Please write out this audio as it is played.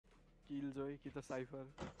Killjoy कि त Cypher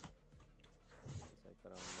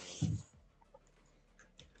आउनु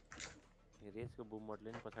रेसको बुम मोडले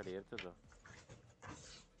नि पछाडी हेर्छ त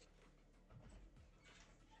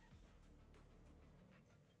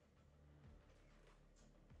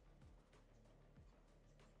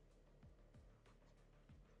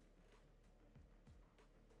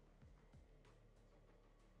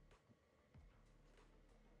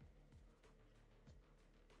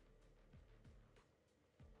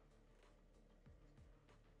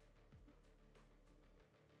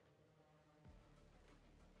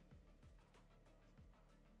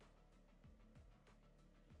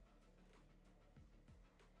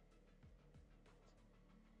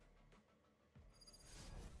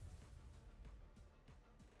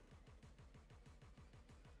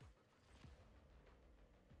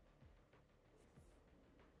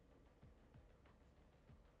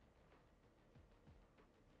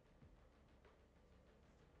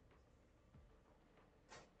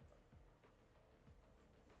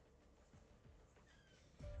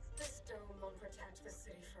This dome won't protect the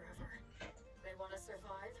city forever. They want to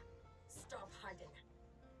survive? Stop hiding.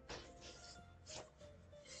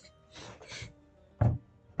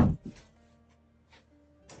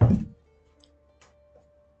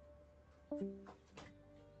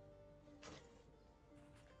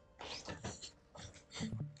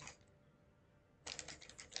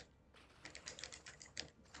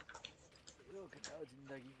 यो केटा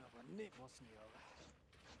जिन्दगीमा भन्ने बस्ने होला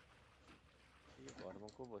यो घरमा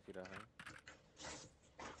को बसिरह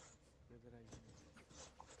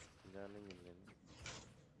जानै मिल्दैन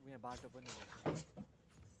यहाँ बाटो पनि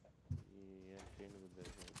यहाँ ट्रेन गुज्दैछ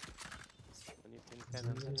अनि ट्रेन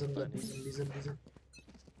कहाँ जान्छ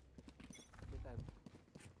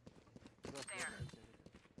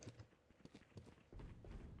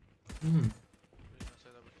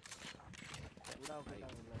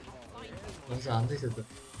जान्दैछ त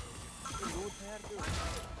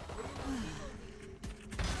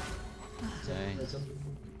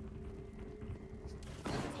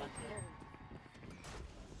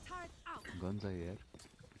गन चाहिए यार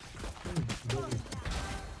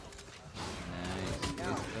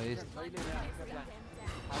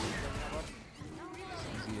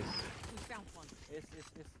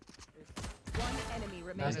One enemy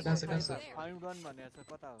remaining.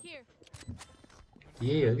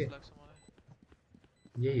 यही हो क्या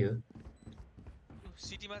यही हो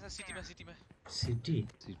सिटीमा छ सिटीमा सिटी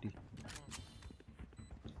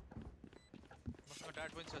मसँग डाट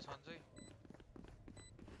पनि छ सन्चै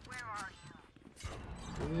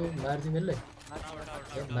ओ मार्दी मेल्ले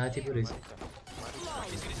माथि पो रहेछ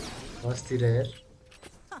अस्तिर यार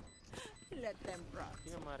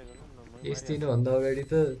यस्तिनु भन्दा अगाडि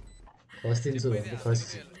त खस्दिन्छु भन्दा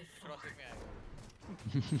खस्छु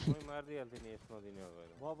मार्दिहाल्थेँ नि यसमा दिने हो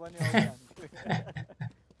म पनि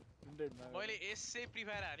मैले यसै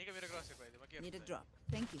प्रिफायर हानेको मेरो क्रस भयो म के Need a drop.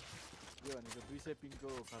 Thank you. यो भनेको 200 पिङको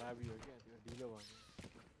खराबी हो क्या त्यो ढिलो भयो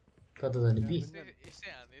कता जाने बी यसै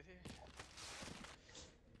हान्दै थिए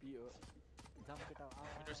बी हो जाम केटा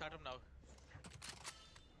metre Satam now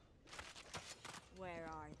Where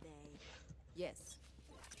are they? Yes.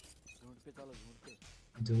 झुड pay चलो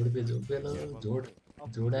झुड पे ल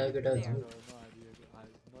झोड आयो केटा झोड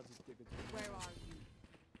नजिकको Where are you?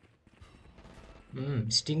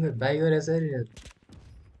 Sting by गरेछ नि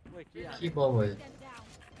के बम भयो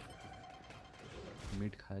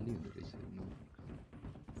मिड खाली हुँदो रहेछ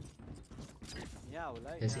यहाँ होला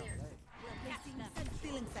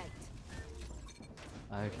Still in sight.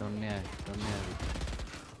 आए टन्ने आए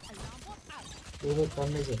ओहो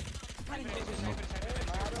टन्ने छ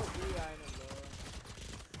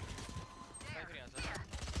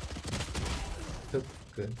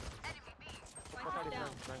टुक्क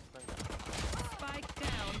Spike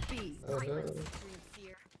down B.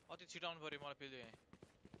 अति छिटो आउनु पर्यो मलाई पेल्यो यहाँ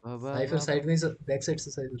साइफर साइडमै छ ब्याक साइड छ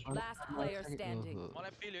साइफर Last player standing.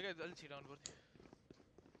 मलाई पेल्यो क्या अलि छिटो आउनु पर्थ्यो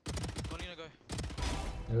गलिन गयो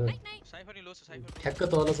साइफर नि लो छ साइफर ठ्याक्क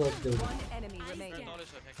तल छ त्यो One enemy remaining. तलै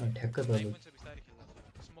छ ठ्याक्क तल बिस्तारै खेल्दा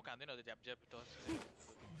स्मोक हान्दैन अझै झ्याप झ्याप टच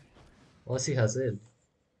 80 खाछ है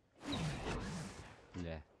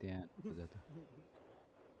ल्या त्यहाँ जा त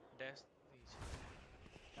ड्यास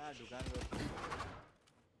कहाँ ढुकान गर्छ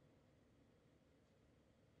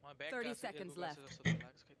 30 seconds left.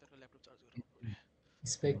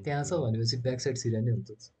 स्पेक त्यहाँ छ भनेपछि ब्याक साइड सिरा नै हुन्छ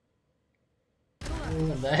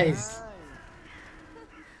nice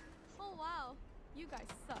Oh wow, you guys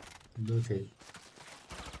suck. लो थे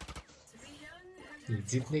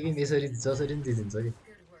जित्ने कि यसरी जसरी नि जितिन्छ कि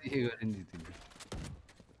के गरे नि जितिन्छ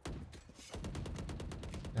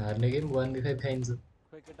हार्ने गेम 1v5 खाइन्छ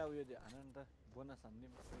खोइ केटा उयो हान नि त बोनस हान्ने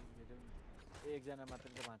हेर्यौ एकजना मात्र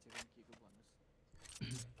त बाँचेको नि के को भन्नुस्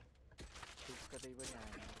कतै पनि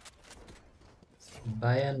आएन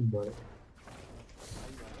बायान भयो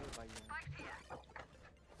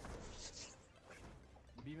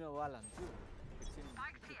बिमा वाल हान्छु एकछिन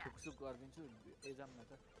ठुकसुक गरिदिन्छु एजाम न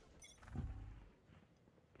त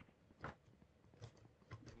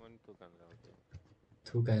मन थुकान लाउँथे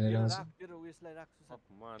थुक हानेर आउँछ तेरो उयसलाई राख्छु सब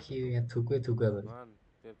मान के यहाँ थुकै थुका भयो मान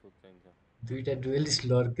तेरो थुक चाहिन्छ दुईटा डुएलिस्ट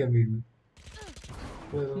लड्क्या मिड्नु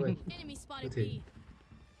ओइ ओइ ओइ Enemy spotted Okay. B.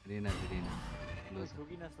 Raina लो छ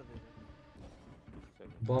ठोकिनस् त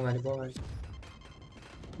तेरो बम हाने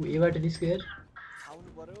ऊ एबाट निस्क्यो यार आउनु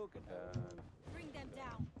पर्यो केटा Bring them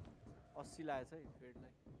down. 80 लागेछ है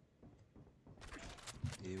फेडलाई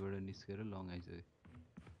एबाट निस्केर लङ आइसक्यो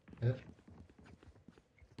हेर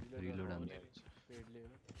रिलोड हान्नु फेडले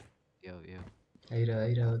हो यो आइरा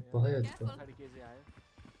भयो त पछाडि के चाहिँ आयो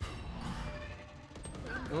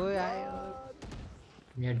ओइ आयो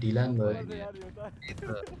यहाँ ढिलान भयो यार यो त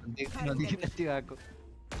देख्न नदेखिन त्यो आएको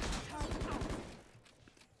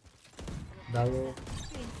दाउ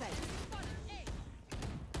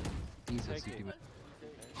यी छ सिटीमा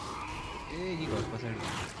ए यी घर पछाडि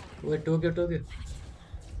ओइ टोक्यो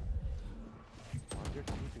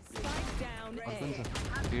Spike down अर्को नि A. छ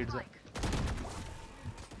डेड छ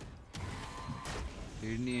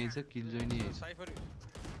डेड नि आइछ किल जोइ नि आइछ साइफर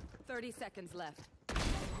 30 seconds left.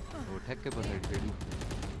 हो ठ्याक्कै पछाडि डेड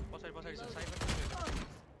पछाडि छ साइफर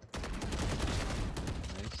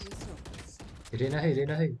रेना है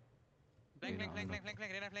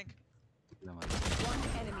फ्ल्याङ्क रेना फ्ल्याङ्क One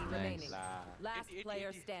enemy remaining. ला Last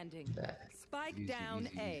player standing. Spike Easy, down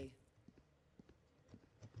easy, A.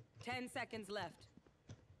 10 seconds left.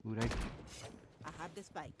 उ right I have the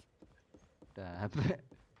spike. Tap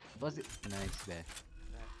bus nice ब्या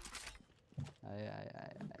आय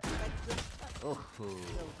ओहो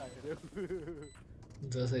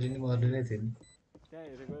जसरी नि मर्नु नै थियो नि त्यहाँ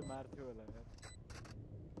हेरेको मार्थ्यो होला यार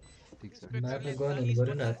ठिक छ मार्न गन हुनु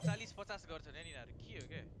पर्यो नि 40-50 गर्छ नि यिनीहरू के हो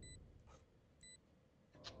के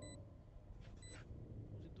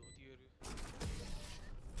धोतीहरू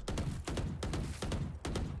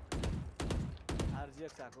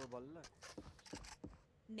आरजीएक्स आको बल्ल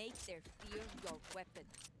Make their fear your weapon.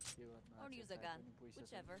 के गर्नु Or use a gun.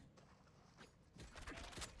 Whichever.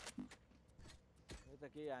 यो त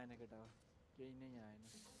केही आएन केटा हो केही नै आएन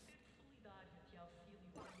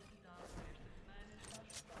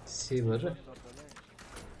सेभर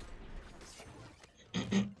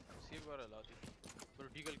सेभ गर ल त्यो बरु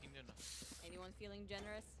डिगल किन्नु न Anyone feeling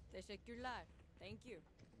generous? Teşekkürler. Thank you.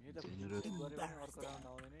 यो त Generous. गरे पनि अर्को राउन्ड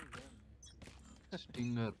आउँदैन है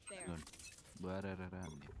स्टिंगर बारा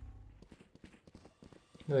राम्ने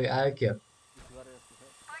ओइ आयो क्या गरे जस्तो छ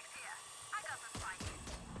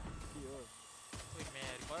के हो ओइ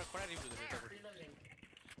म्यार कडा रिभ्यू दियो तपाईँ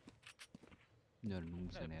जर्नुङ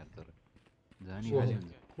छ नि यार तर जानी खाली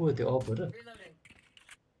हुन्छ को त्यो अप हो र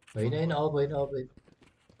होइन अप होइन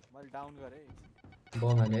मैले डाउन गरेँ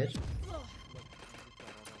बम हाने हेर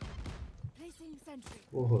Placing sentry.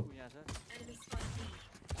 ओहो यहाँ छ Enemy spotted B.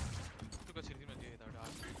 टुक्का छिर्दिनु त्यो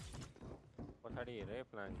यताबाट पछाडि हेर है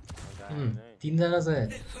प्लान तीनजना छ यहाँ।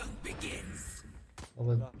 अब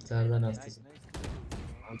चारजना जस्तो नाइस छ नाइस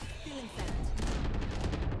Feeling set.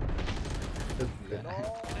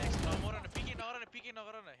 पिके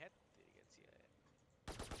नगर न हेट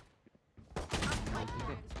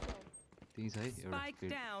त्यही छ है एउटा Spike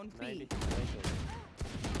down B.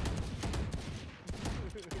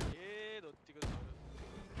 A धोतीको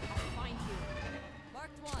I'll find you.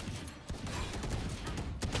 Marked one.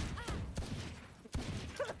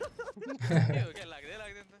 के हो क्या लाग्दैन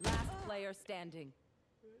नि त Last player standing.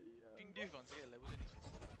 टिङ डिफ भन्छ के यसलाई बुझ्यो नि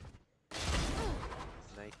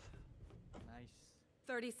नाइस नाइस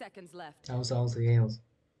 30 seconds left. आउँछ यहीँ आउँछ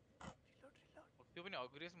त्यो पनि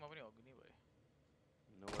हग्रेस म पनि हग्ने भए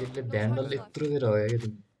त्यसले भ्यान्डल यत्रो बेर हो क्या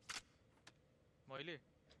तिमी मैले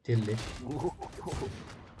त्यसले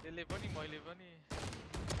त्यसले पनि मैले पनि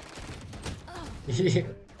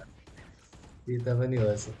त्यता पनि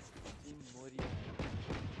होस् team Moriya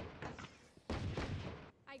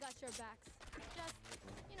I got your backs. Just,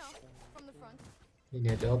 from the front.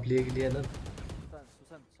 यिनीहरूले अप लिएन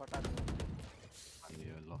सुशान्त सटार ए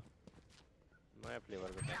ल नयाँ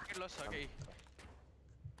फ्लेभरको ब्ल्याङ्केट लस छ कि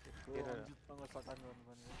अञ्जितसँग सटार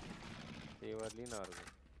गर्नुपर्ने फ्लेभर लिन अर्को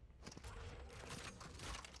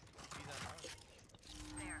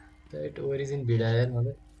राइट ओरिजिन भिडायो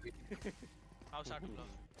मलाई आउ साटु ल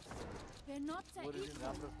We're not ओरिजिन equal.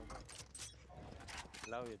 राम्रो छ त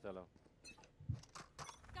लाउ यो चलाऊ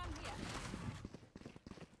Come here.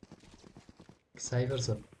 साइफर छ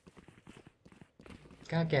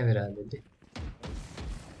कहाँ क्यामेरा हाल्यो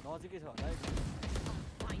नजिकै छ होला है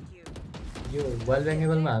Find you. यो वाल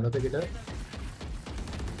ब्याङ्गेबलमा हाल्नु त केटा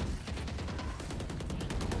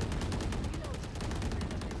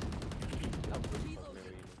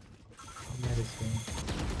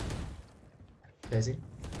flashing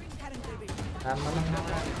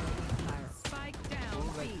Spike down.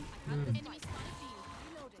 B. Enemy spotted B.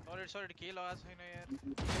 Reloading. Solid के लगा छैन यार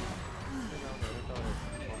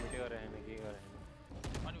कमिटी गरे हैन के गरे हैन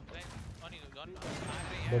अनि झन्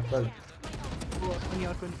बब्बल अनि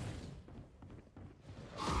अर्को नि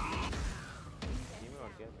गेमै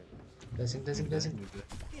हट्यो भाइ flashing flashing flashing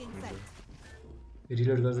Feeling sight.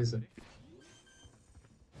 Reload गर्दैछ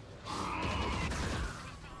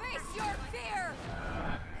Face your fear.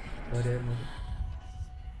 अरे यार मैले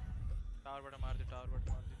टावरबाट मार्दै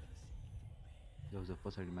जाऊ जाऊ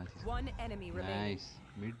पछाडि माथि One enemy remaining. Nice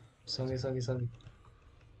mid सँगै सँगै सँगै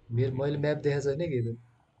मेरो मैले म्याप देखाएको छैन कि त्यो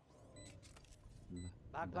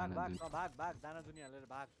भाग भाग भाग भाग भाग दाना दुनिया हालेर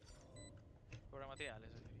भाग एउटा मात्रै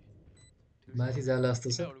हालेछ फेरि माथि जाला जस्तो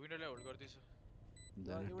छ विन्डोलाई होल्ड गर्दैछु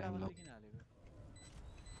जाने एउटा टाइम मात्रै किन हालेको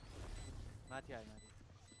माथि आयो माथि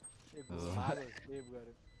एक मारे सेभ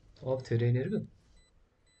गर्यो अफ थियो रे यिनीहरूको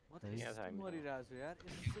म त यहाँ छ हामी। मरिरहेको छु यार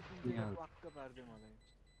यसो कुन्थेँ वाक्क पार्दै मलाई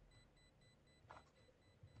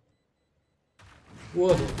ओ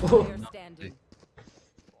Player standing.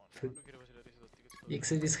 लुकेर बसेर रहेछ जतिको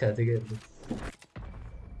 120 खाएको थियो क्या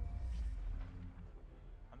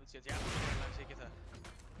हाम्रो ज्यान लाग्छ के थाहा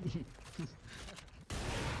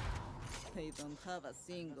They don't have a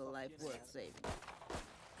single life worth saving.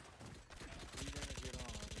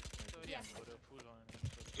 Story हाम्रो फुल हुन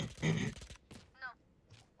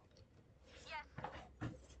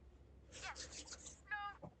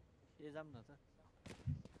ए जाम न त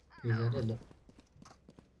यो जाने ल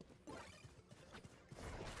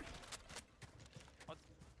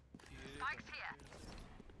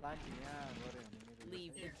लान्छु यहाँ गऱ्यो भने मेरो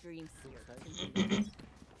Leave your dreams here.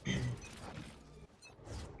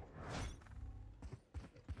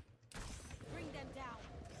 Bring them down.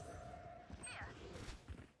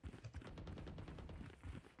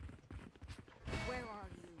 Where are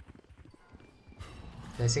you?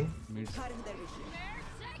 Flashing mid Cutting their vision.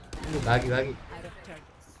 ऊ भागी भागी Out of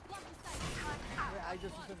targets. Block the sight. ए आइज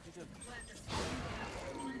सुसन सुसन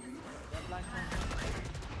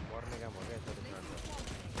पर्ने काम हो क्या यस्तो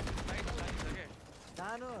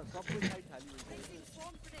जानु सबै साइड खाली हुन्छ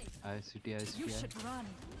Swarm grenade. आयो सिटी आयो सिटी आयो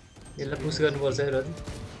यसलाई पुस गर्नुपर्छ है रति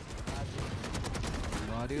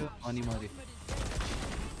मर्यो अनि मर्यो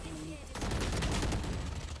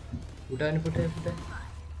फुटायो नि फुटायो फुटायो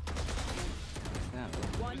कहाँ हो?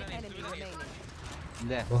 One enemy remaining.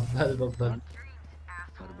 ल्या बब्बाल बब्बाल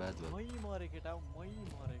बर्बाद भयो मै मरे केटा मै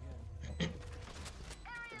मरे क्या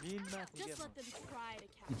मिनमा Just पुगेँ let them try to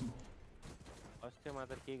catch me. अस्ति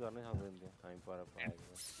मात्र केही गर्नै सक्दैन थियो हामी पर पाएको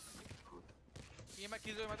एमा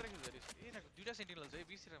किलजोय मात्र किल गरेछ ए ना दुईटा सेन्टिनल छ है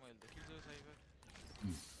बिर्सेर मैले त किलजोय साइबर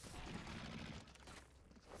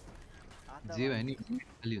जे भयो नि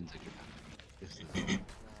खाली हुन्छ केटा त्यस्तो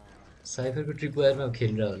साइफरको ट्रिप वायरमा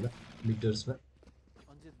खेलेर होला मिडर्समा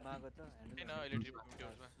अन्जित माग त हैन अहिले ट्रिप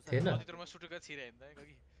मिटर्समा थिएन भित्रमा सुटुका छिरे हैन त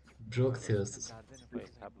कति ब्रोक थियो जस्तो छ झार्दैन भाइ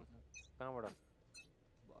थाप कहाँबाट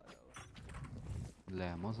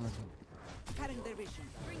ल्या मसँग छ Cutting their vision.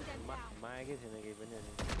 Bring them down. मागेकै छैन केही पनि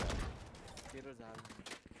अनि तेरो झार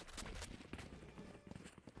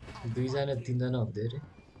दुईजना तिनजना हुन्थ्यो अरे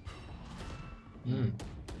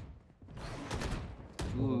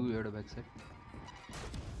ऊ एउटा ब्याक साइड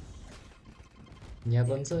यहाँ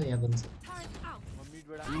पनि छ यहाँ पनि छ Turret out. म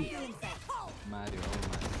मिडबाट मार्यो हो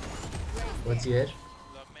मार्यो पछि हेर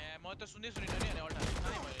ल म त सुन्दै सुनिन नि अनि अल्टा नै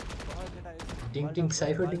भयो केटा टिङ टिङ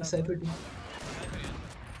साइफर टिङ साइफर टिङ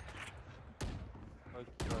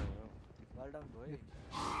वाल डाउन भयो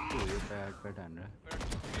यो प्याड प्याड हानेर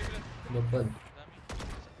बब्बल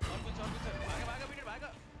अर्को छ भागा भागा मिटर भागा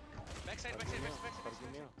ब्याक साइड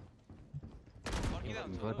फर्किने हो फर्किदा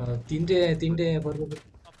हुन्छ तिनटे यहाँ फर्को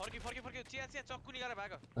फर्की चिया चक्कु निकालेर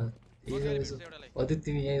भाग अझै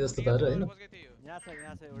तिमी यहीँ जस्तो पार होइन यहाँ छ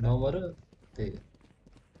एउटा नम्बर त्यही हो।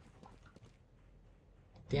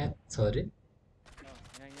 त्यहाँ छ अरे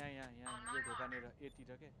यहाँ यहाँ यहाँ यहाँ यो ढोकानेर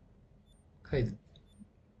यतिर के खै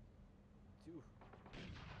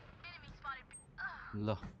ल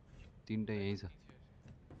तिनटै यही छ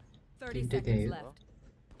 30 Tinte seconds tem. left.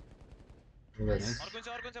 बस अर्को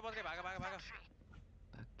छ बस्दै भागा भागा भागा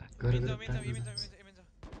गर मिन्छ गर मिन्छ मिन्छ मिन्छ मिन्छ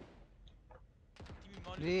तिमी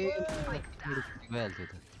मलि ए भइहाल्थ्यो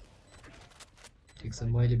त ठिक छ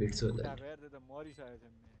मैले भेट्छु होला उता गएर त मरिसकेको छ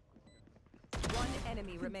One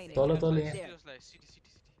enemy remaining. तल तल यहाँ There. जसलाई सिटी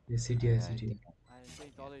यो सिटी आयो सिटी आयो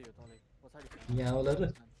त्यही तलै हो तलै पछाडी यहाँ आउला र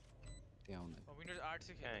त्यहाँ आउँदैन विन्डोज 8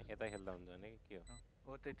 चाहिँ कहाँ खेल्छ यता खेल्दा हुन्छ भने के हो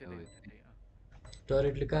हो त्यही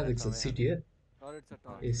टरेटले कहाँ देख्छ सिटी हो टरेट छ ए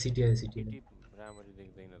टरेट सिटी आयो सिटी सिटी राम्ररी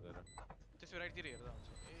देख्दैन तर त्यसो राइटतिर हेर्दा हुन्छ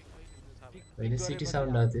ए खै त्यो थाहा भएन होइन सिटी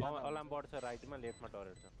साउन्ड आएको थियो अलार्म बढ्छ राइटमा लेफ्टमा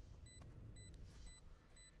टरेट छ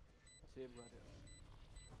सेभ गर्यो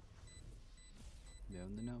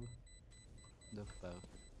भ्याउँदैन अब दुःख पायो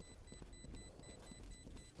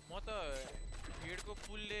म त हेडको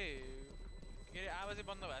पुलले के अरे आवाजै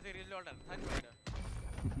बन्द भएको थियो रेलले अल्टाएर थाहा नि भएन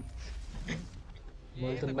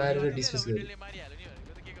मैले त मारेर डिस्मिस गरेँ विन्डोले मारिहाल्यो नि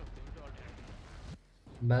भनेको त के हुन्छ विन्डो अल्टाएर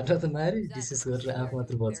मारेर त मारे डिस्मिस गरेर आँख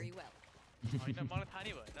मात्र बच्छ होइन मलाई थाहा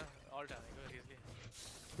नि भएन अल्टाएको रेलले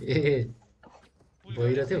ए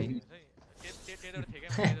भइरहेको थियो टेदर थियो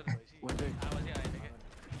क्या टेदर भएपछि आवाजै आएन क्या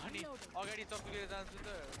अनि अगाडि चर्कुलेर जान्छु त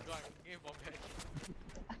के बम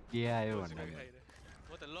के आयो भन्दा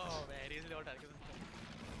म त ल रेलले अल्टाएको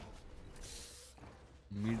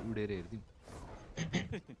मिड उडेर हेर्दिउँ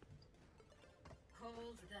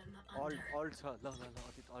Hold them alt under. Alt छ ल ल ल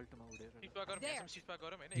अति अल्टमा उडेर सिटपा गरौँ भ्यासम सिटपा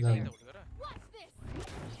गरौँ होइन ल। एकैले त हुँदैन र What's this?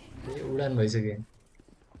 ए उडान भइसक्यो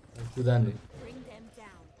कुदान Bring them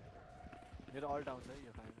down. मेरो अल्ट आउँछ है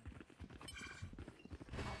यो फाइलमा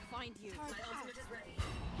I'll find you. My ultimate is ready.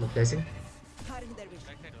 ल flashing Cutting their vision.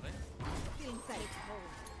 Back side होला है Still inside.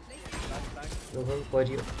 रोबल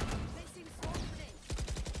परियो Placing swarm grenade.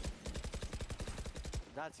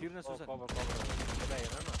 जहाँ छिर्न सुसन कभर कभर यता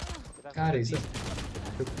हेर न कहाँ रहेछ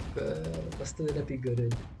ढुक्क कस्तो बेला पिक गर्यो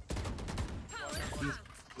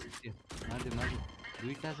मार्दै मार्दै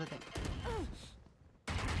दुईटा छ त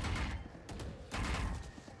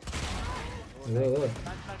हो हो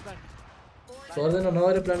चल्दैन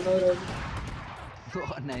नगरे प्लान नगरे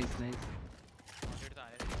नाइस नाइस हेड त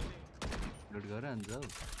हानेर लोड गर अन्त हौ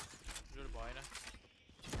जोड भएन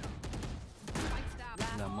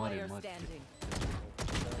Last La more, player more. standing.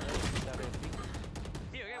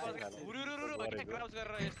 के हो क्या हुरुरुरु भन्ने क्राउच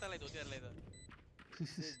गरेर यस्तालाई धोतीहरुलाई त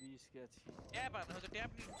 20 क्या छि ट्याप हान्न खोज्छ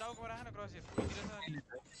ट्याप टाउकोमा राख न क्रस हेर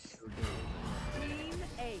Team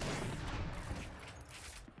A.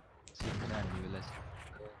 सिक्दा हामी बेला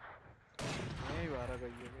यही भएर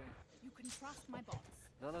गइयो के You can trust my bots.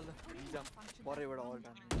 ल ल ल इक्जाम परैबाट अल्ट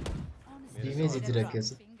हान्ने Honestly, टिमै जितिराखेको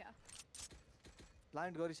छ finger.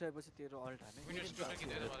 प्लान्ट गरिसकेपछि तेरो अल्ट हाने विन्डो स्टोर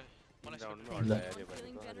किन्दैन मलाई मलाई राउन्डमा ल। अल्ट आयो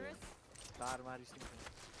Feeling generous? तार मारिस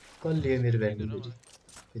कसले लियो मेरो भ्याल्यु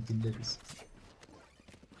यति लेरिस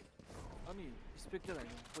अनि स्पेक्टर हैन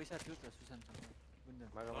पैसा थियो त सुशान्तसँग बुझ्न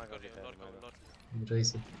मागा मागा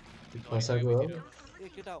रहेछ त्यो फसाएको हो ए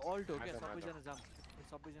केटा अल्ट हो क्या सबैजना जाम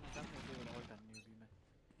सबैजना जाम न त्यही भएर अल्ट हान्ने हो बिमा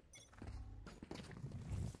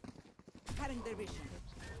Cutting their vision.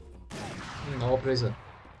 अफ रहेछ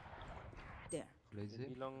There.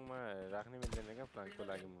 बिलङमा राख्नै मिल्दैन क्या फ्लाङ्कको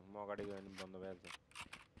लागि म अगाडि गयो भने बन्द भइहाल्छ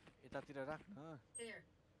यतातिर राख न There.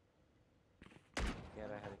 त्यहाँ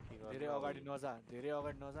राखेर के गर्नु धेरै अगाडि नजा धेरै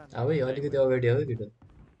अगाडि नजा अब है अलिकति अगाडि आऊ केटा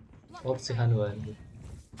अफ चाहिँ खानु भयो भने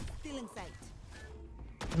Still in sight.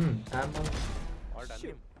 आमा अल्ट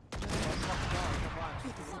हान्ने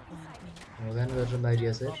भगवान गरेर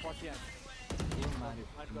मारिया छ पछि हान मार्यो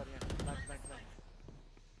मार गरे यहाँ प्लान्ट प्लान्ट प्लान्ट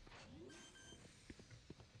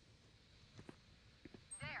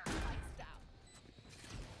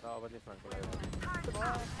र अब चाहिँ फ्लाङ्कको लागि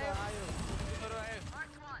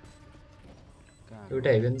कहाँ एउटा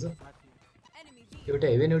हेभेन छ एउटा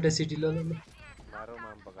हेभेन एउटा सिटी ल ल ल मारौ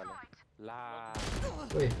माम पकाले ला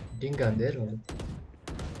ओए डिङ्का हान्दै हेर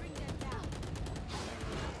Bring them down.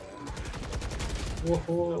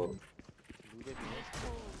 ओहो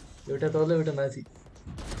एउटा तल एउटा माथि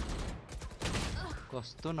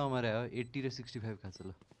कस्तो नमरे हो 80 र 65 खान्छ ल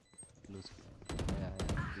लुज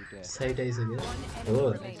दुईटा साइड आइसक्यो One हो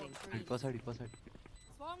enemy remaining. पछाडि पछाडि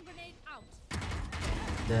Swarm grenade out.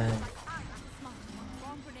 Damn.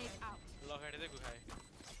 Swarm grenade out. लखेडे गुखाए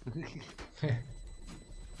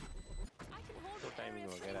I can hold त्यो the टाइमिङ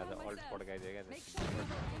area हो क्या आज for अल्ट myself. पड्काइदियो क्या Make sure you're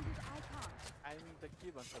angles I can't. Timing त के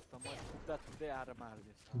भन्छ त म छुट्टा छुट्टै आएर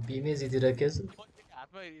मार्दैछु बिमे जितिराखेको छु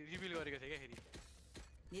हातमा रिभिल गरेको थियो क्या फेरि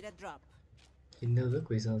Need a drop. किन्नु त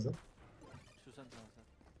कोहीसँग छ सुशान्तसँग छ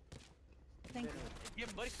Thank you. गेम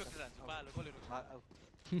भरि स्पेक्टर हान्छु पालो कसले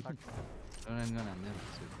रोक्छ रन गन हान्ने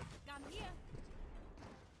Gun here.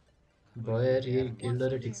 भयो यार यही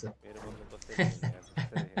गिल्डरै ठिक छ मेरो बन्द कस्तै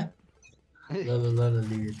ल ल ल ल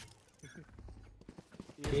लिएर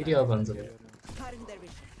फेरि अब भन्छ Cutting their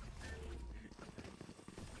vision.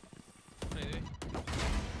 ए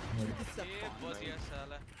बसिया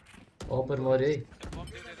साला अपर मऱ्यो है बम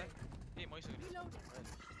देऊ देता ए मैसुरी Reloading.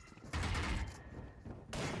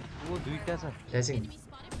 ओ दुईटा छ flashing Enemy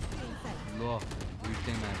spotted. Still in sight. लो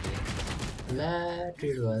दुईटै मार्दै ला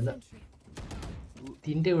ट्रेड भएन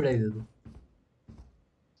तीनटै उडाइदियो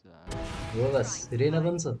त हो बस रेना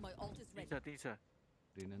पनि छ My ult is ready. त्यही छ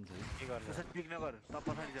रेनन छ है के गर्ने सुसन पिक नगर त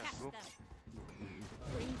पछाडि जा घुम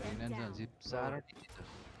रेनन छ भने सारा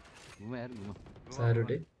घुम यार घुम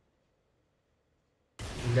सारोटे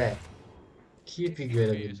ला के पिक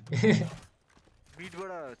गरेर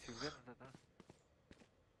मिडबाट छिर्दैन त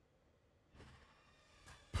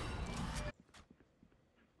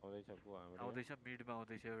आउँदैछ को हाम्रो आउँदैछ मिडमा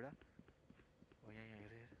आउँदैछ एउटा हो यहाँ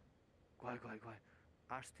हेर गयो गयो गयो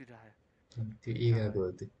आर्ट्सतिर आयो त्यो एगाको हो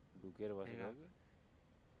त्यो ढुकेर बसेको हो कि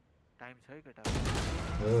टाइम छ है केटा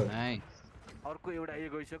हो नाइस अर्को एउटा ए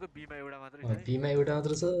गइसक्यो बीमा एउटा मात्रै छ है बीमा एउटा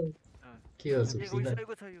मात्र छ के गर्छु ए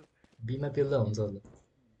गइसकेको छ यो बीमा पेल्दा हुन्छ होला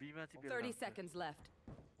बीमा चाहिँ 30 seconds left.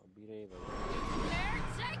 बिरै भयो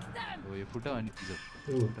हो यो फुट अनि पिजो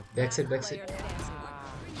ऊ ब्याक साइड Player standing.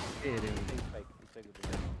 ए रे स्पाइक स्पाइक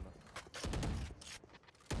ला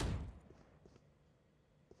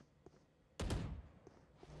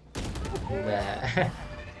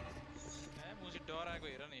मुझे डराएको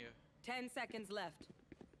हेर न यो 10 seconds left.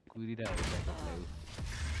 कुरिरहेको छ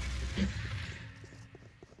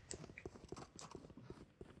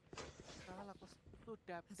साला कस्तो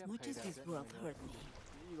tap As tap much as this world hurt me,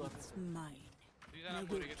 it's mine. दुईजना I will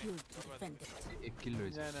परेको kill थियो to defend it. एक किल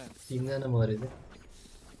रहेछ तीनजना मरे त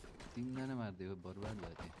तीनजना मारिदियो बर्बाद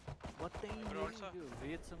भयो त्यो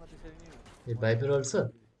रेडसँग त्यसरी नै हो ए भाइपर अल्छ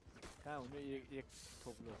कहाँ हुने एक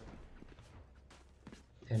थोप्लो छ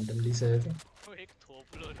फ्यान्टम लिइसक्यो त ओ एक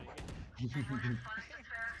थोप्लो रे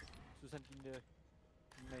सुसन किन्ने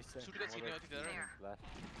नाइस छ सुटका छिर्ने अति धेरै लास्ट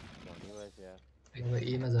धनी भएछ यार अब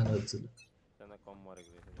एमा जान खोज्छु ल जना कम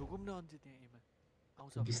मरेको रहेछ ढुकुम न अन्त त्यहाँ एमा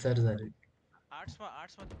आउँछ बिस्तारै जाने आर्ट्समा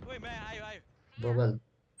ओइ म्या आयो आयो बबल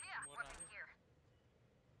मर्न आयो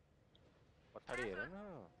पछाडि हेर न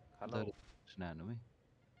खाला नानुमै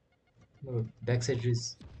ब्याक साइड रिस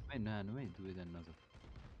नानुमै दुवैजना नजाऊ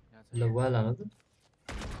ल वाल हान त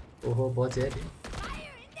ओहो बच्यो नि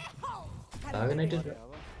भाग नाइट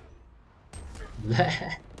ला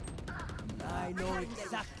I know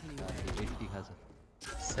exactly where. 80 खाछ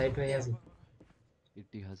साइडमा यहाँ छ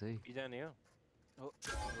 80 खाछ है बिजाने हो हो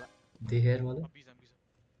देखेर मलाई बिजम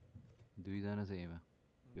दुईजना छ एमा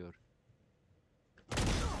प्योर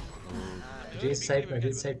रेस साइडमा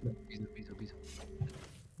पिजो पिजो पिजो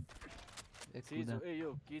एक सिज कुदा ए यो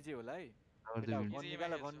के चाहिँ होला है और केटा, दुई गन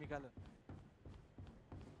निकाल गन निकाल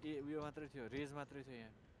ए उयो मात्रै थियो रेज मात्रै थियो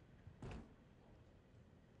यहाँ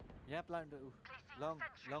यहाँ प्लान्ट लङ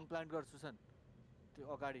लङ प्लान्ट गर सुसन त्यो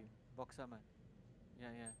अगाडि बक्सामा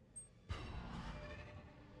यहाँ यहाँ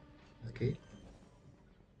ओके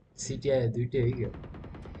सिटी आयो दुईटै हो क्या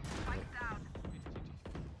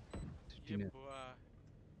ये बुआ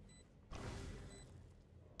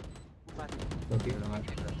माथि ओके एउटा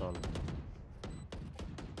माथि एउटा तल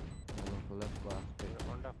खोला बा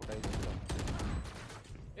अन्डा फुटाइदिन्छ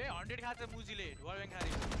ए 100 खान्छ मुजीले ढुवा ब्याङ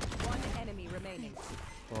खारी One enemy remaining.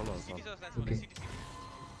 तल सिटी छ तल स्ल्यास Okay. सिटी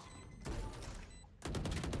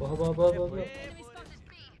ओहो ए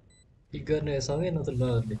पिक गर्ने सँगै नत्र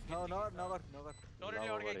नगर्ने नगर नगर डरेले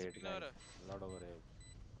लड अड्के ओभर एकछिन नगर लड ओभर हेड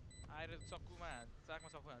आएर चक्कुमा चाकमा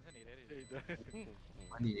चक्कु हान्छ नि हेरे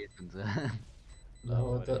अनि एट हुन्छ ल अब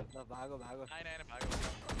त ल भागो भागो आएन आएन भाग्यो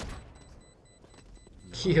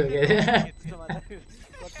के हो क्या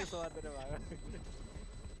कति समातेर भागो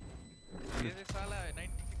ये साला 96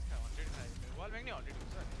 खा 100 खायो वाल ब्याङ नि 100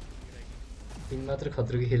 हुन्छ तिमी मात्र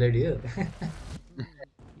खतरोको खेलाडी हो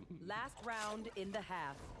Last round in the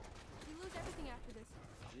half. We lose everything after this.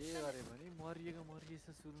 जे गरे भने मरिएछ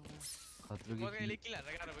सुरुमा खतरो मगा के यसले किल हान्न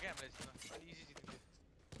गाह्रो भयो क्या हामीलाई यसमा अलि इजी जित्यो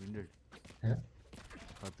विन्डर हाँ?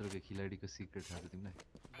 खतरो के खिलाडीको सिक्रेट थाहा छ तिमीलाई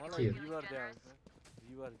मलाई रिभर द्याउ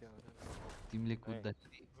तिमीले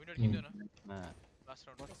कुद्दाखेरि विनर किन्दैन मा लास्ट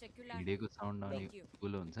राउन्ड हिँडेको साउन्ड आउने Thank you.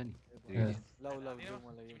 गोलो हुन्छ नि ल देऊ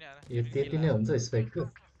मलाई तिमीले आएन यो त्यति नै हुन्छ स्पाइकको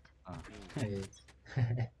अँ। ए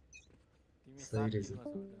तिमी सही रहेछ। 7 मा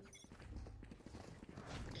छौ।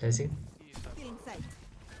 Clashing Stealing sight.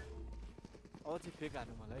 अब चाहिँ फेक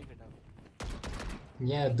हानु मलाई है केटा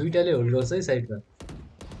यहाँ दुईटाले होल्ड गर्छ है साइडमा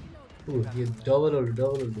ऊ यो डबल होल्ड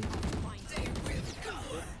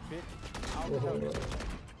ओहो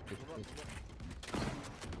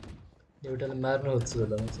एउटाले मार्न खोज्छु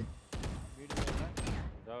होला म चाहिँ मिडमा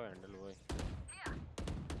जाऊ ह्यान्डल भयो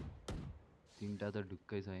तिनवटा त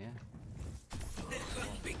ढुक्कै छ यहाँ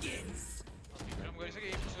विक्रम गरिसक्यो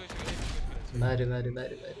एम गरिसक्यो मारे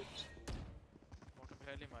मोटो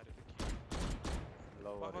फेले मार्यो ल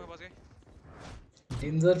पक पक बस गए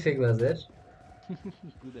डेन्जर फेक भएको छ यार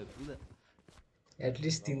कुदा कुदा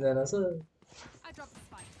एटलिस्ट 3 जना छ I dropped the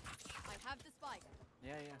spike. I have the spike.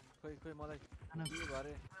 यहाँ खोइ मलाई खाना के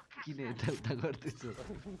गरे किन यताउता गर्दैछ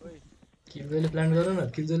खोइ किलजोले प्लान गर न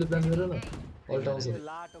किलजोले प्लान गर न अल्ट आउँछ यो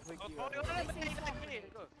लाटो खोइ के गरे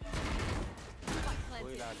Spike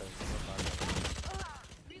कोही planted. लाटो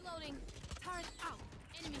Reloading. Turret out.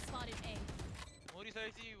 Enemy spotted A.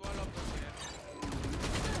 मरिसकेपछि wall of गर्छु यार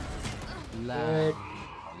ला Right.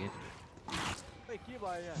 अगेन खोइ के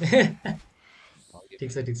भयो यहाँ ठिक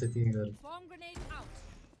छ तिमी गर Swarm grenade out.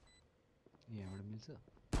 यहाँबाट मिल्छ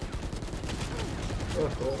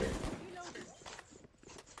ओहो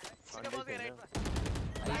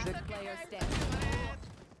Last player standing.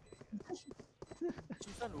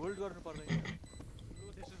 Susan hold गर्नु पर्दैन लु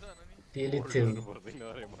त्यसो त अनि त्यसले थियो पर्दैन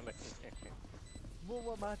अरे मलाई म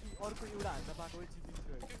माथि अर्को एउटा हान्न पाएको भए जितिन्छु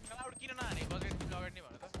त्यो क्लाउड किन नहाने बजेट अगाडि नै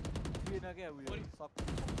भन त थिएन क्या उयो सक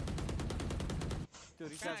त्यो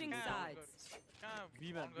रिचार्ज Switching sides. कहाँ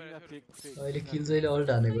बिमा on गरेको फेक थियो? फेक अहिले किलजोले अल्ट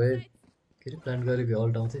हानेको भए के अरे प्लान गरेको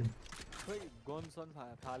अल्ट आउँथ्यो नि खोइ गन सन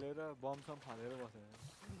फालेर बम सम फालेर बसेर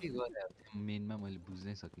के गरे मेनमा मैले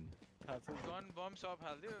बुझ्नै सकिनँ थाहा छ गन बम सब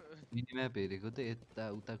हाल्दियो मिनिम्याप हेरेको त यता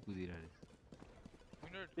उता कुदिरहेको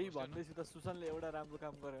मिनट त्यही भन्दैछु त सुसनले एउटा राम्रो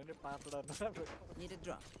काम गर्यो भने 5 वटा नराम्रो Need a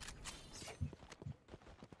drop.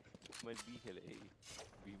 मैले बी खेलेँ है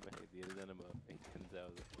बीमा धेरैजना भयो एकजना जाओ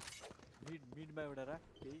मिडमा एउटा राख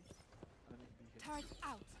केही अनि Turret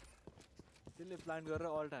out. त्यसले प्लान गरेर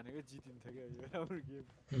अल्ट हानेको जितिन्थ्यो क्या यो राम्रो गेम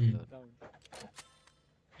डाउन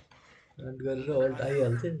प्लान गरेर अल्ट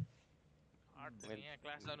आइहाल्थ्यो यहाँ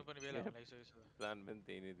क्लास जानुपर्ने बेला लागिसकेको छ प्लान पनि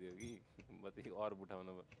त्यही नै थियो कि म त्यही अरू उठाउन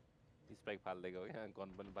स्पाइक फाल्दै गयो क्या गन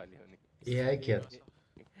पनि फाल्यो नि एआई खेल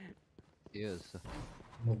ए होस्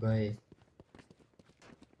म गएँ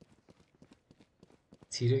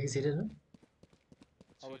छिर्यो कि छिरेन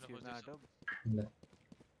अब छिर्न छिर्न खोज्दैछ। आँट ल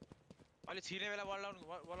अहिले छिर्ने बेला वाल डाउन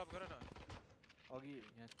वाल अप गर न अघि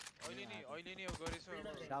यहाँ अहिले नि अब गरेछु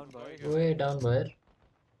अब डाउन भयो ओए डाउन भयो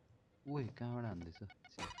ओए कहाँबाट हान्दैछ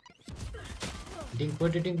डिङ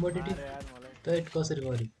पोटी डिङ अरे यार मलाई तैट कसरी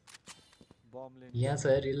मरि बमले यहाँ छ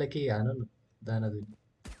यार यसलाई केही हान न दाना दुई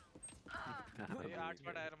ए 8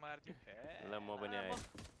 बाट आएर मार्दियो ल म पनि आएँ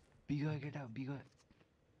बिगयो केटा बिगयो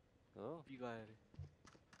हो पी गयो अरे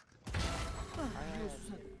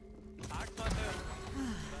 8 मा त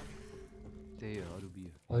त्यही हो अरू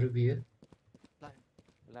बियो अरू बिहे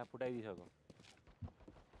ला फुटाइदिइसक्यो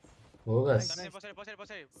हो बस पछाडि पछाडि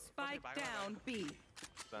पछाडि Spike down B.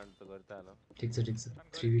 प्लान त गर्छ होला ठिक छ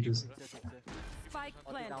 3v2 छ ठिक छ Spike अति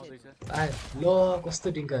planted. आउँदैछ आए ल कस्तो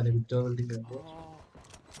डिङ्का हानेको डबल डिङ्का हानेको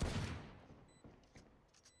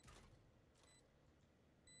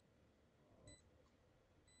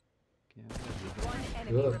One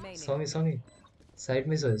enemy हो remaining. सँगै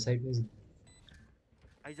साइडमै छ साइडमै छ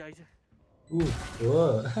आइज ऊ हो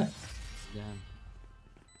जाम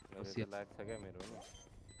मेरो त लाग्छ क्या मेरो पनि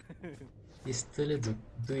यस्तोले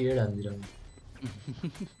दुई हेड हानिदिरहनु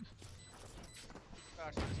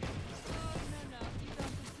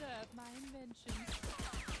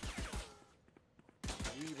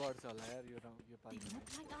यही बढ्छ होला यार यो यो पालि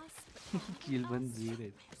Like us. किल पनि जिरे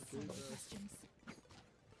Questions.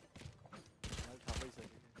 मलाई थाहा भइसक्यो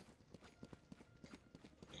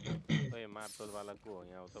ओए मार्तोलवाला को हो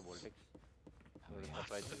यहाँ आउँछ भोल्टेक्स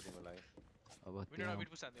सरप्राइज छ तिमीलाई अब विनर त्यहाँ मिड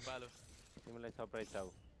पुस हान्दियो बालो तिमीलाई सरप्राइज छ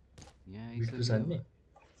यहाँ बिटु सान्ने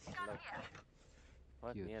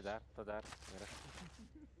यहाँ झार त झार हेर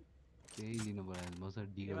केही दिनु पऱ्यो मसँग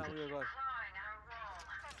डिगल यसमा उयो गर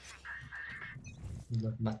ल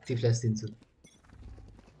माथि फ्ल्यास दिन्छु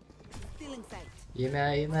Stealing sight. एमा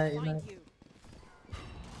Find you.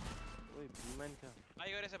 ओए विमान कहाँ बाइ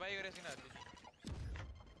गरेछ किनहरुले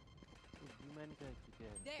विमान कहाँ चुक्यो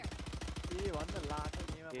There. ए भन्न लाटो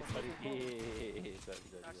गेममा ए सरी बसेको। ए सरी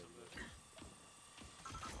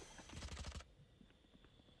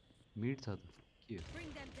मिड छ त के हो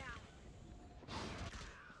Bring them down.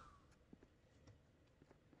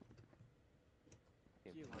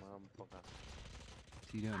 माम पका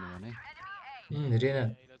छिर्यो भने रेना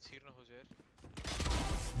अहिले छिर्न खोज्यो यार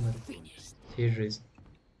हेड रहेछ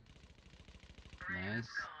नाइस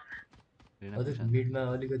अझै मिडमा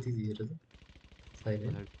अलिकति हेर त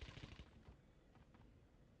छैन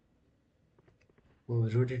ओ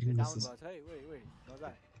रोटेटिङ डाउन जस्तो भएको छ है ओइ ओइ मजा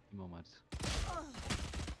म मार्छु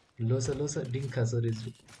लोसा डिङ्खा छ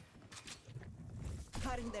रेजले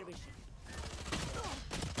Cutting their vision.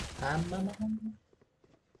 आम्मा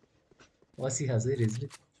असी खान्छ है रेजले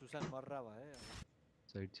सुसान मर्रा भयो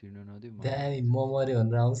साइड छिर्न नदियो दामी म मऱ्यो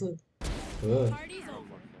भनेर आउँछ हो Party's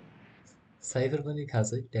over. साइफर पनि खाछ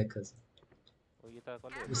है ट्याग खाछ ओ यो त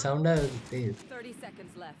कसले साउन्ड आयो त्यही हो 30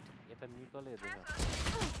 seconds left. यता त निकल हेर्दैन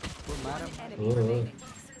One enemy Oh. remaining.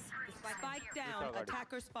 Spike down.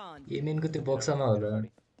 Attacker spawn. एमेनको त्यो बक्सामा होला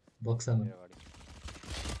बक्सामा मेरो अगाडि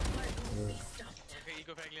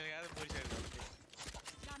इको फ्याक लिन गएर मरिसकेको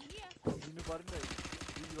Got me here. दिनु पर्ने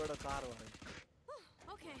बीचबाट 4 भयो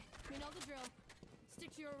Okay, we know the drill.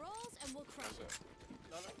 Stick to your roles and we'll crush it.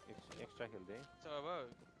 Extra खेल्दै छ अब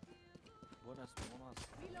बोनस बोनस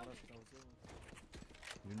बोनस आउँछ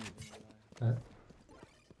Huh?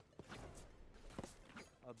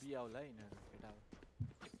 अब बी आउला है यिनीहरू केटा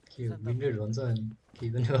के विन्डेड भन्छ अनि के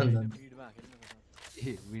पनि भन्दैन मिडमा खेल्नु पर्छ ए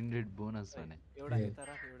विन्डेड बोनस भने एउटा ए। यता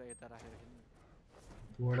राख एउटा यता राखेर खेल्नु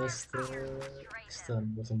बोनस त यस्तो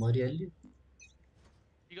हुनुपर्छ मरिहाल्यो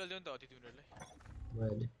इगल दिउ नि त हो त्यति उनीहरूलाई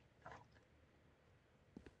भइहाल्यो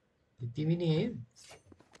तिमी नि है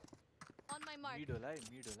On my mark. मिड होला है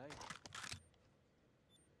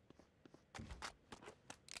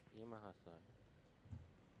एमा हाँस्छ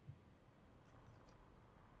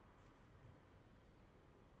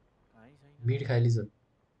कहीँ छैन मिड खाली छ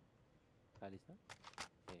खाली छ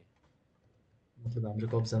ए मतलब हाम्रो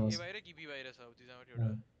कब्जामा ए छ बाहिर कि बी बाहिर छ अब तिजाबाट एउटा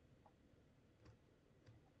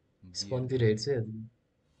स्पनतिर हेर्छ है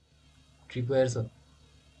ट्रिपवायर छ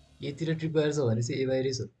यतिर ट्रिपवायर छ भने चाहिँ ए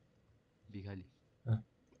बाहिरै छ बिखाली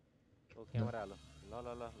ओ क्यामेरा हालो ल ल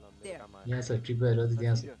ल ल मेरो काम आयो यहाँ छ ट्रिपवायर अझै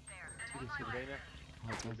त्यहाँ छ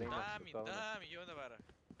हुँदैन दामी दामी यो भन्दा बाह्र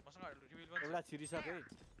मसँग रिभिल पनि एउटा छिरिसक्यो है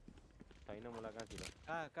छैन मलाई कहाँ थियो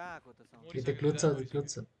कहाँ आएको त साउन्ड यता क्लोज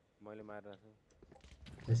छ मैले मारेर छु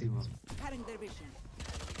Cutting their vision.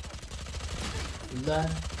 ल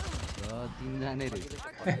तिनजना रे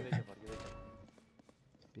फर्किँदैछ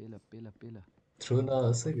पेला पेला पेला थ्रो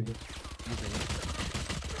नहोस् है भिडियो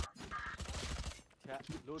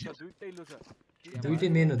लो छ दुईटै लो छ दुईटै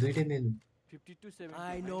मेन हो 52 70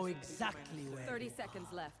 I know exactly where. 30 seconds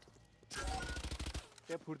left.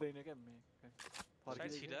 त्यो फुट्दैन क्या साइड फर्किँदै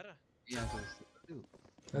छिरा र यहाँको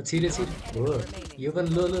छिरे हो यो पनि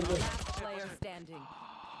लो लो लो Last player standing.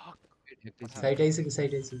 साइड आइसक्यो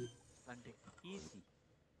aunty easy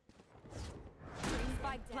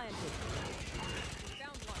Spike planted.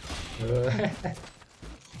 Found one.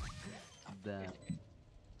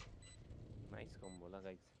 Nice combo ल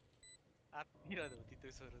गाइस आतिर हो तितो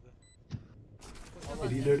सर त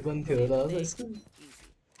रिलोड पनि थियो होला अब यसको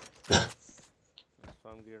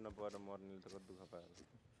स्वाम गिर्न परेर मर्नेले त कति दुःख पायो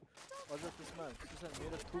अझ त्यसमा सुसन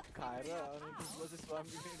मेरो थुक खाएर अनि त्यसपछि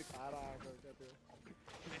स्वामी पनि खाएर आएको क्या त्यो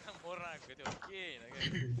मर्न आएको त्यो के हैन के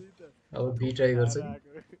त्यही त अब बी ट्राई गर्छ खाएर आएको।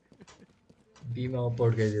 बीमा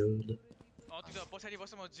पड्काइदियो त्यो त पछाडि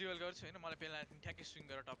बस्छ म जिवल गर्छु हैन मलाई पेला ठ्याक्कै स्विङ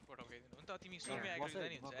गरेर टप पठाउँदिनु हुन्छ तिमी स्विङमै आएको बस है,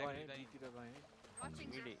 जानी म हुन्छ गएँ, आएको जानी बीतिर गएँ।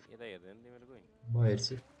 मिडी यता हेर्दैन तिमीहरू कोही म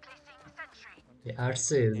हेर्छु ए आर्ट्स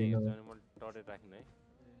चाहिँ हेर्दिनँ म म टरेट राख्ने है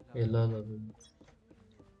ए ल ल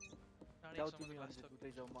जाऊ तिमी अन्त उतै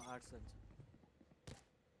जाऊ म आर्ट्स जान्छु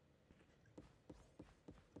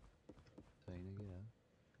छैन के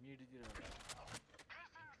मिडतिर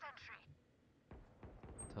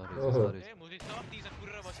ओहो। थरे ए मुजी सब तिजन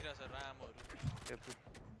पुरेर बसिरहेछ रामहरु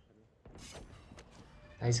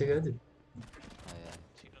आइसक्यो त्यो आया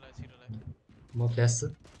छिटोलाई म फ्ल्यास छु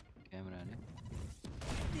क्यामेरा ने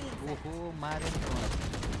ओहो मारे नि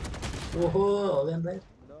ओहो हगन भाइ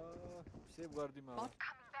ल सेभ गर्दिम अब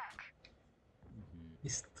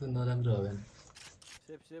यस्तो नराम्रो हगन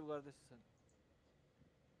सेभ गर्दैछु सन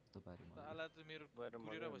तपाईहरु ताला त मेरो गएर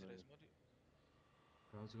पुरेर मर्नु बसिरहेछ म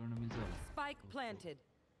क्राउच गर्न मिल्छ होला Spike planted.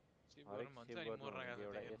 सेभ हरेक गर्नु भन्छ सेभ अनि गर्नु मर्न भनेको गएको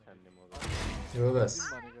एउटा थियो एस हान्ने म हो बस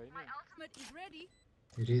दिम भनेको हैन Ultimate is ready.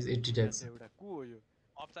 Raise 80 tax छ एउटा को हो यो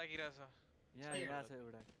अब ताकिरहेछ यहाँ छ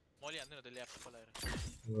एउटा मैले हान्दिन त ल्याप पलाएर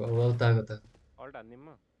वल ताको त अल्ट हान्दिम म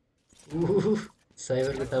उहु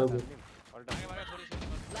साइबरको टाउको अल्ट भागे भागे थोरै सेभ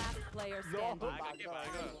Last player standing. भाग्यो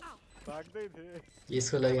भाग्दै थिए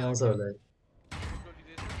यसको लागि आउँछ होला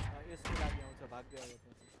यसको लागि आउँछ भाग्दै अब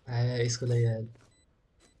आया यसको लागि आयो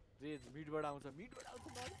रेज मिडबाट आउँछ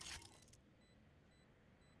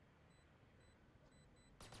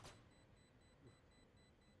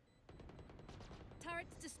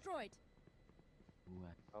Turret's destroyed.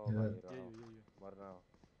 अब यो। भागेर यो मर्न आऊ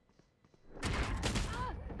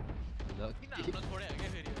ल किन हान्न छोडे के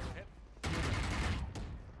फेरि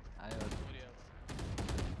आयो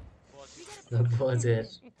बजेर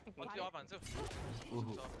अति अप हान्छ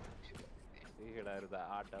ओहो त्यही केटाहरू त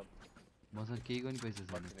आट अप मसँग केही पनि पैसा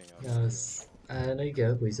छैन आएन क्या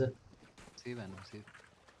हो पैसा सेभ हान्नु सेभ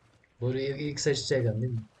बरु एक साइड स्ट्याक हान्ने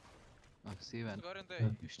नि सेभ हान्नु गरे नि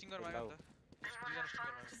त स्टिङर माग्यो नि त दुईजना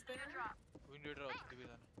स्टिङर माग्यो विन्डेड र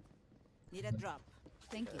दुईजना Need a drop.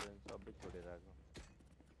 Thank you. सबै छोडेर आएको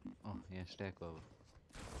यहाँ स्ट्याक हो अब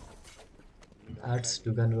आर्ट्स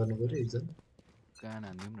दुकान गर्नु पर्यो एकजना दुकान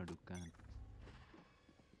हान्दिउँ न दुकान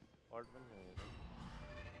अल्ट पनि छ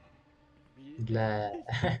ला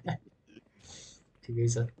ठिकै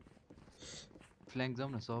छ फ्ल्याङ्क जाउँ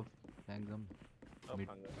न सब फ्ल्याङ्क जाउँ न मिड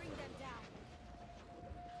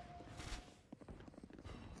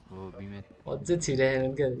हो बिमेट अझै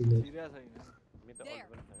छिराएनन् क्या यिनीहरू छिरा छैन मे त अल्ट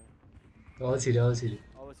पनि छ अब छिर्यो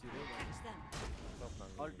अब छिर्यो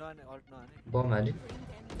अल्ट नहाने बम हाल्यो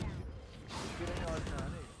किन अल्ट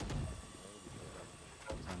नहाने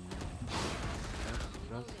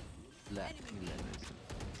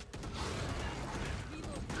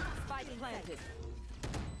Spike planted.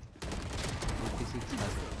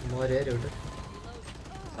 मऱ्यो यार एउटा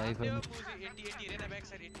साइफर त्यो बुझी 80 हेरेन ब्याक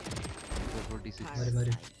साइड 80 46 मऱ्यो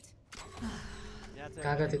मऱ्यो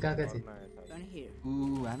कहाँ थियो ऊ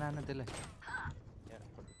हाना त्यसलाई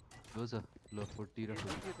हो छ ल 40 र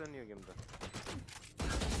 40 के त नि यो गेम त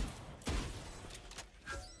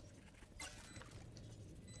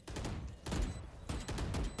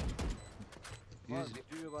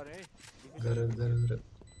गर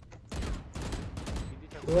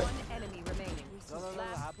One enemy remaining.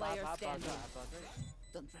 Last player standing.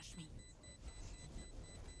 Don't rush me.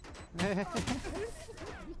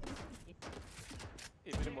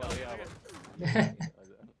 यसरी मर्यो अब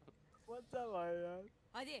मजा भयो यार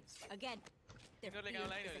Adi, again. तिनीहरुले गाउँ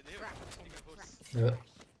लाइन हेर्दै टिकट फोर्स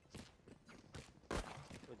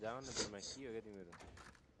ओ जाऊ न तिमीमा के हो के तिमीहरु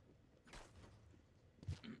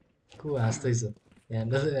को हाँस्दैछ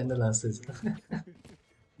ह्यान्डल हाँस्दैछ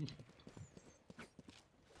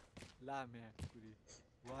ला म्या कुरी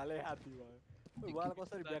वाले हात्ती भयो वाल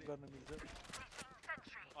कसरी ब्याक गर्न मिल्छ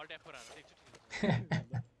अल्ट एफ4 हान्नु एकचोटी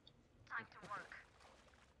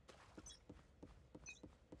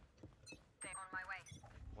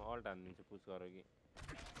म अल्ट हान्दिन्छु पुश गर कि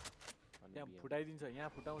यहाँ फुटाइदिन्छ यहाँ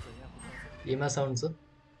फुटाउँछ एमा साउन्ड छ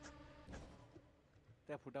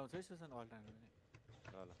त्यहाँ फुटाउँछ है सुसन अल्ट हान्नु भने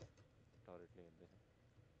ल टरेटले हेर्दैछ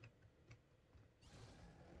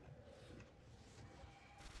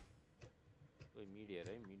ओइ मिड हेर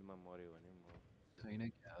है मिडमा मर्यो भने म छैन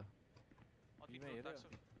क्या तिमी हेर्यो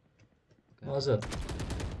हजुर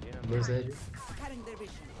बेसाइले Cutting their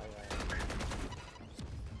vision.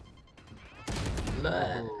 ला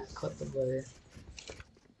खत्तम भयो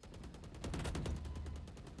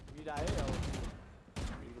मिड आयो अब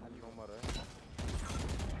मिड नम्बर है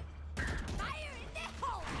Fire in the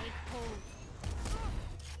hole!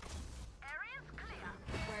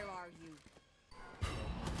 Where are you?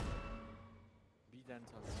 Be जान्छ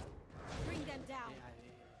होला Bring them down.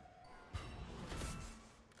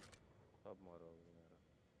 सब मर्यो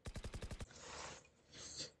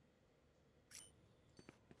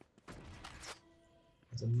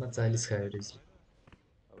जम्मा 40 खायो रहेछ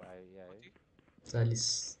अब आयो या है 40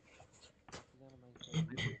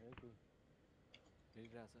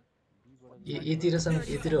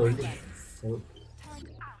 यतिर होल्डिङ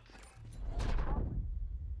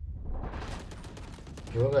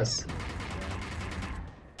हो बस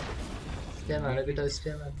स्प्याम हाल्यो केटा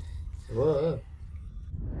स्प्याम हो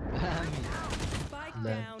ल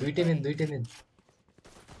दुईटै मेन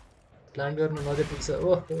प्लान गर्नु नजर पुग्छ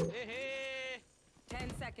ओहो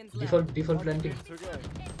 10 seconds left. Default planting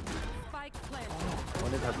Spike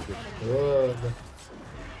planted. हो ल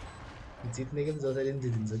जित्ने गेम जसरी पनि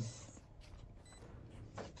जितिन्छ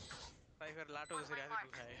साइफर लाटो जसरी आफै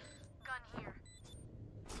दुखाए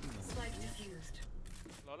Spike defused.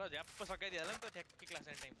 ल झ्याप्प सकाइदिहाल्यो नि त ठ्याक्कै क्लास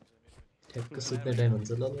एन्ड टाइम हुन्छ मेरो ठ्याक्क सुत्ने टाइम हुन्छ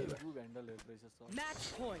ल टु भ्यान्डलहरु रहेछ सब Match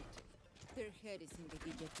point. Their head is in the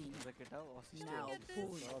guillotine. केटा हो असिस्ट Now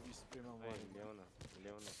pull. सब स्प्रेमा भयो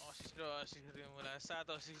ल्याउन असिस्ट र असिस्ट मलाई 7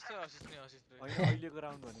 असिस्ट र असिस्ट नै असिस्ट हैन अहिलेको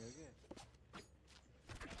राउन्ड भनेको के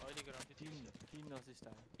अहिलेको राउन्ड चाहिँ 3 असिस्ट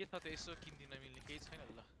आयो के छ त यसो किन्दिन मिल्ने केही छैन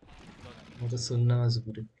ल म त सुन्नमा छु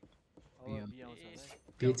पुरै अब बी आउँछ होला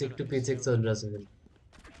पेचेक टु पेचेक चलिरहेछ फेरि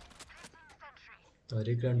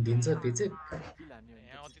हरेक राउन्ड दिन्छ पेचेक किल हान्यो भने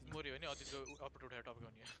यहाँ अतीत मर्यो भने अतीतको अपडेट उठाएर टप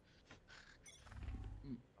गर्ने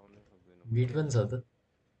आउनै सक्दैन मिड पनि छ त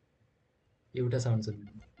एउटा साउन्ड छ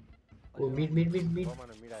ओ मिड बमन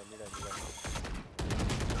मिड आयो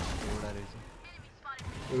एउटा रहेछ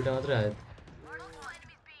एउटा मात्र आयो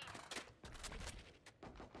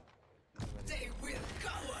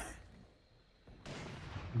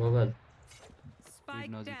बबाल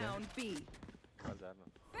Spike down B. हजार न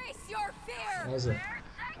Face your fear! हजुर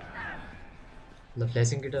ल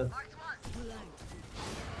फ्ल्यासिङ केटा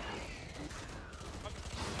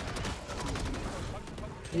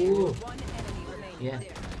ओ One enemy remaining. Yeah.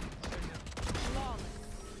 Flawless.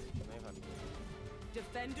 नै खानु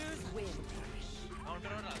Defenders win.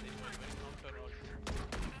 काउन्टर हाल्दिनु मैले काउन्टर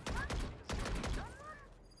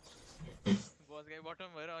आवाज गए बटम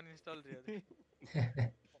भएर अनइन्स्टल थियो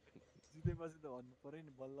जितेपछि त भन्नु पर्यो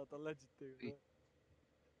नि बल्ल तल्ल जितेको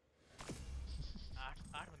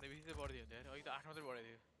 8 भन्दा बेसी चाहिँ बढ्दै हुन्छ यार अघि त 8 मात्रै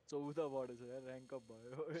बढेको थियो 14 बढेछ यार र्याङ्क अप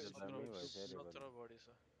भयो 17 बढेछ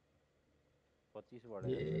 25 ए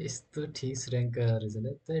बढ्यो यस्तो ठिस र्याङ्क रहेछ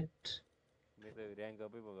नि त्यट मेरो र्याङ्क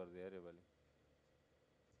अपै पकर्दियो अरे भोलि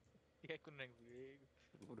या कुन र्याङ्क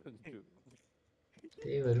पुग्यो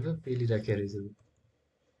त्यही भएर पो पेलिराखेको रहेछ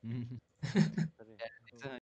अरे